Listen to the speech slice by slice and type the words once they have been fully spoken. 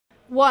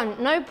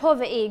1. No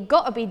poverty,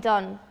 gotta be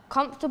done.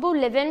 Comfortable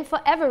living for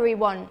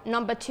everyone.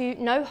 Number 2,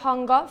 no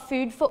hunger,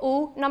 food for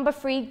all. Number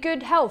 3,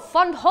 good health,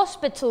 fund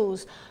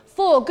hospitals.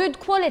 4, good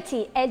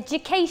quality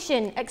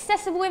education,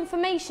 accessible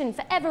information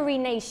for every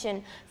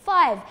nation.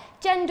 5,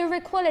 gender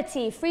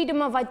equality,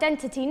 freedom of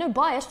identity, no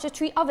bias, just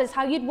treat others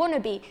how you'd want to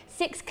be.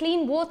 6,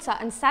 clean water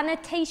and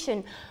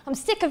sanitation. I'm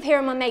sick of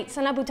hearing my mates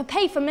unable to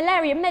pay for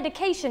malaria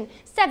medication.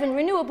 7,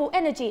 renewable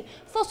energy,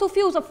 fossil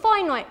fuels are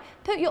finite.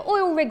 Put your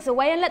oil rigs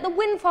away and let the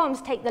wind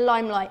farms take the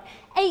limelight.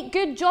 8,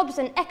 good jobs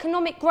and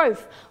economic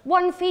growth.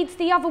 One feeds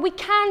the other, we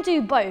can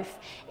do both.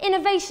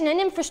 Innovation and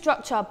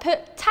infrastructure,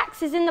 put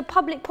taxes in the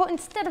public pot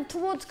instead of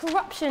towards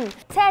corruption.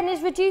 10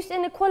 is reduce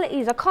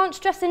inequalities, I can't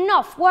stress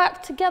enough.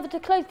 Work together to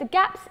close the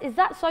gaps, is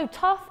that so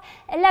tough?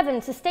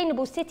 11,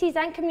 sustainable cities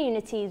and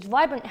communities,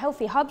 vibrant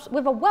healthy hubs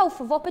with a wealth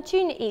of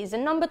opportunities.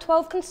 And number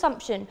 12,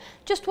 consumption.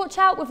 Just watch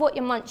out with what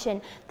you're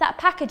munching. That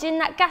packaging,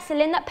 that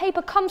gasoline, that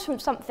paper comes from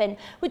something.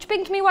 Which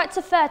brings me right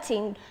to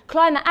 13,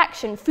 climate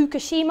action,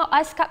 Fukushima,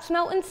 ice caps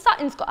melting,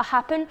 something's got to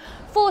happen.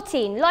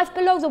 14, life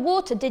below the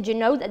water, did you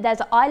know that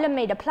there's an island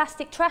made of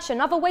plastic trash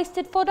and other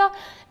wasted fodder?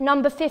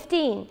 Number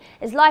 15,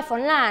 is life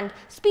on land,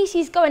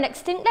 species going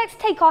extinct, let's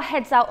take our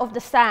heads out of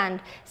the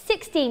sand.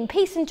 16,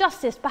 peace and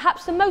justice,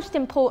 perhaps the most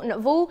important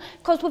of all,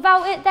 because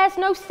without it there's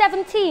no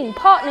 17,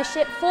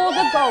 partnership for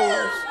the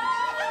goals.